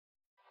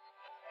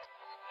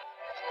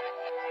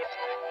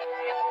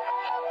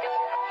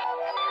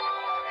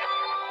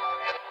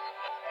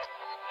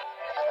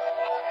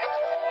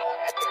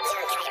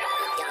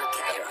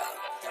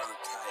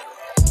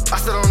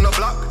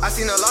block, I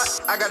seen a lot,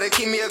 I gotta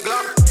keep me a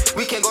Glock.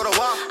 We can go to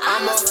war,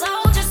 I'm a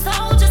soldier,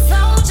 soldier,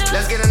 soldier.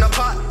 Let's get in the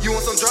pot, you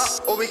want some drop,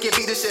 or we can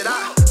beat this shit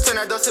out. Turn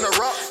that dust in the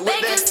rocks with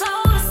Baking that.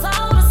 soda,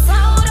 soda,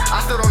 soda. I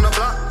stood on the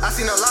block, I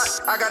seen a lot,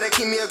 I gotta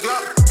keep me a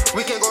Glock.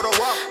 We can go to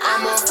war,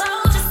 I'm a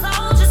soldier,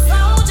 soldier,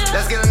 soldier.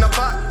 Let's get in the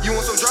pot, you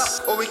want some drop,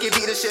 or we can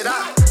beat this shit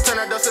out. Turn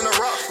that dust in the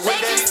rocks with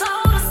Baking that.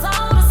 soda,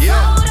 soda, Yeah,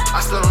 soda. I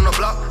stood on the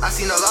block, I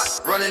seen a lot,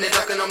 running and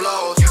ducking them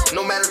lows.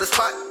 No matter the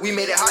spot, we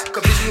made it hot,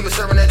 cause bitch, we been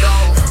serving that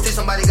dog. See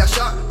somebody got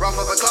shot, rough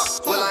up a clock,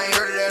 well I ain't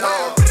heard it at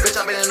all. Bitch,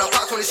 I been in the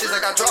pot 26, I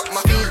got dropped,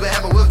 my fiends been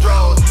having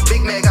withdrawals.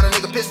 Big man got a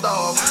nigga pissed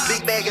off,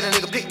 big bag get a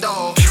nigga picked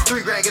off.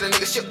 3 grand get a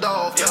nigga shipped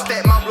off,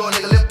 fat mouth blow a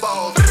nigga lip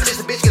off. Just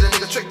a bitch get a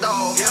nigga tricked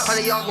off,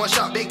 100 yards one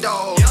shot, big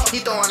dog. He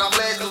throwing off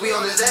flags cause we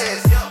on his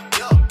ass.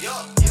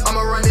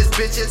 I'ma run this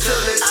bitch until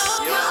it's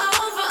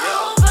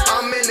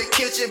I'm in the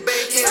kitchen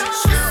baking.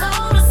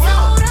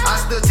 I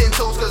stood 10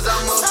 toes cause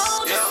I'm a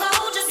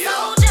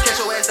catch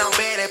your ass down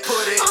bad and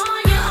put it.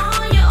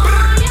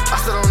 I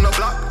stood on the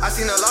block, I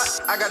seen a lot,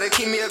 I gotta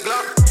keep me a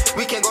Glock.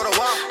 We can go to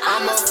war,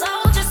 I'm a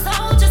soldier,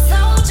 soldier,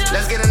 soldier.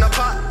 let's get in the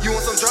pot, you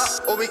want some drop,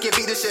 or we can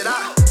beat this shit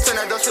out. Turn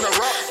that dust in the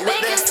rocks with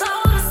Baking that.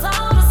 soda,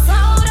 soda,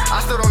 soda. I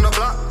stood on the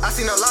block, I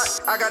seen a lot,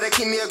 I gotta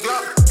keep me a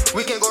Glock.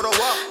 We can go to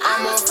war,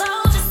 I'm a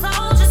soldier,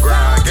 soldier,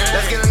 soldier.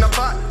 let's get in the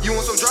pot, you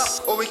want some drop,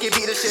 or we can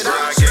beat this shit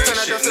out. Turn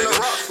that dust in the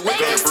rocks with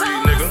Baking that.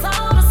 soda,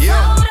 soda,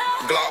 Yeah. soda.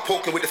 Glock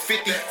poking with the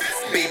 50,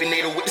 baby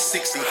nader with the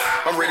 60.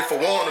 I'm ready for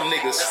war on them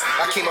niggas.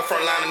 I came up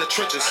front line in the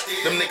trenches.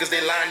 Them niggas,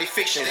 they lying, they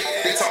fiction.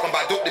 They talking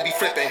about dope, they be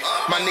flipping.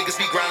 My niggas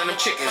be grinding them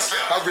chickens.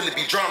 I really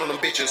be drowning them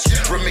bitches.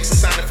 Remixing,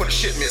 signing for the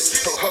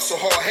shipments. Hustle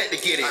hard, had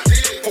to get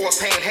it. Force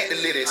hand, had to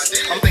lit it.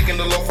 I'm thanking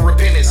the Lord for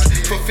repentance.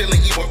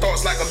 Fulfilling evil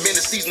thoughts like a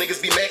menace. These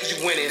niggas be mad cause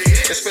you winning.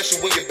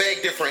 Especially when your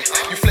bag different.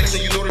 You flexing,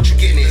 you know that you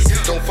getting it.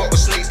 Don't fuck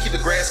with snakes, keep the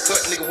grass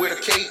cut. Nigga with a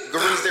cape.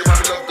 Gorillas, they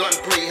rounded up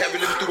gunplay. Have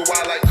you living through the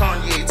wild like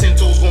Kanye. 10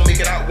 toes gon'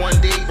 make it out one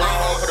day. Grind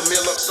hard for the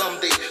mill up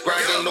someday.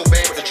 Grind ain't no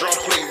bang with the drum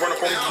play. Run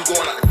up on me, you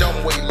going out the dumb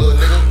way, little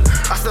nigga.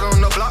 I stood on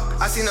the block,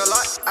 I seen a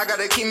lot, I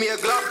gotta keep me a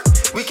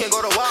Glock. We can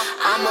go to war,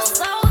 I'm a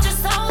soldier,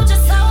 soldier,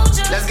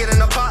 soldier. let's get in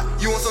the pot,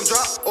 you want some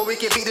drop, or we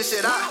can beat this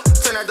shit out.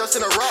 Turn that dust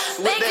in the rocks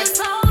with Baking that.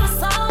 soda,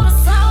 soda,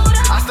 soda.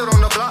 I stood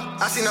on the block,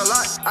 I seen a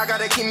lot, I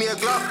gotta keep me a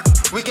Glock.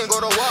 We can go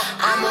to war,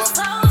 I'm a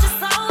soldier,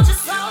 soldier,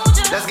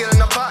 soldier. let's get in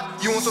the pot,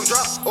 you want some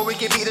drop, or we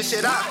can beat this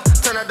shit out.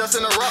 Turn that dust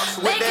in the rocks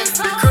with Baking that.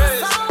 soda, Big Chris.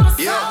 soda,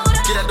 Yeah. soda.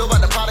 Get that dope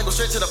out the pot and go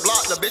straight to the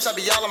block. The bitch, I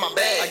be all in my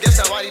bag. I guess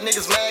that's why these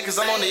niggas mad, cause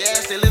I'm on the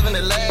ass, they living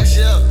it last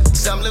year.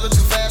 Say I'm living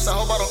too fast, I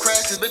hope I don't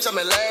crash, cause bitch, I'm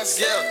in last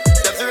year.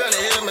 That 300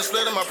 hit him and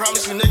split him, I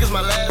promise you niggas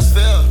my last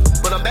fill.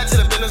 But I'm back to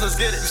the business, let's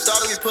get it. You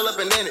started, we pull up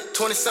and in it.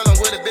 27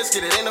 with a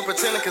biscuit, it ain't no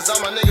pretending, cause all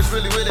my niggas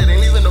really with it.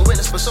 Ain't leaving no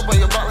witness, but up on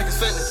your block like it's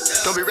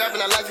fitness. Don't be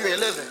rapping that life you ain't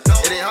living.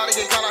 It ain't hard to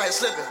get caught out here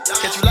slipping.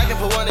 Catch you lacking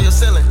for one in your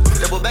ceiling.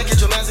 Double back, hit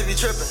your mans if you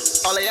tripping.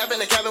 All they up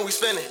in the cabin, we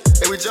spinning.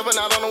 And we jumping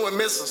out on them with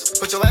missiles.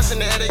 Put your ass in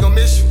the air, they gon'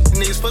 miss you.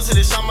 Niggas pussy,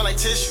 they shine like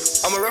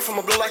tissue. I'm a ref from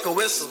a blow like a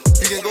whistle.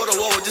 You can go to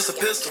war with just a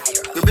pistol.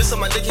 Your bitch on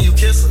my dick and you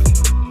kiss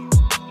her.